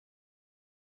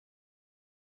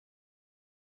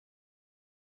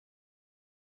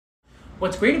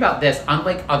What's great about this,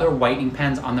 unlike other whitening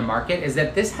pens on the market, is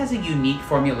that this has a unique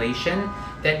formulation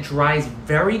that dries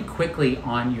very quickly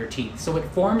on your teeth. So it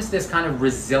forms this kind of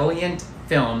resilient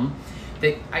film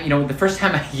that, you know, the first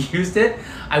time I used it,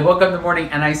 I woke up in the morning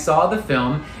and I saw the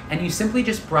film, and you simply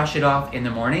just brush it off in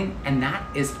the morning and that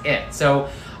is it. So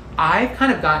I've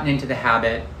kind of gotten into the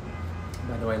habit,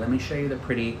 by the way, let me show you the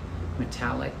pretty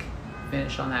metallic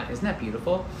finish on that. Isn't that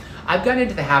beautiful? I've gotten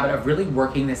into the habit of really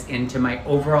working this into my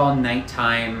overall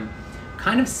nighttime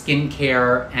kind of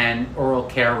skincare and oral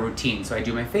care routine. So I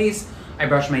do my face, I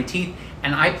brush my teeth,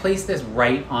 and I place this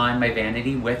right on my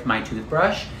vanity with my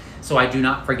toothbrush so I do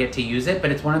not forget to use it. But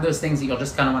it's one of those things that you'll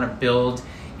just kind of want to build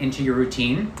into your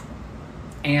routine,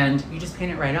 and you just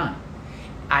paint it right on.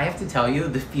 I have to tell you,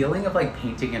 the feeling of like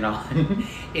painting it on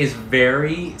is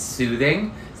very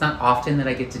soothing. It's not often that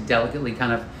I get to delicately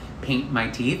kind of paint my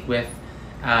teeth with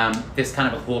this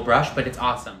kind of a cool brush, but it's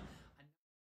awesome.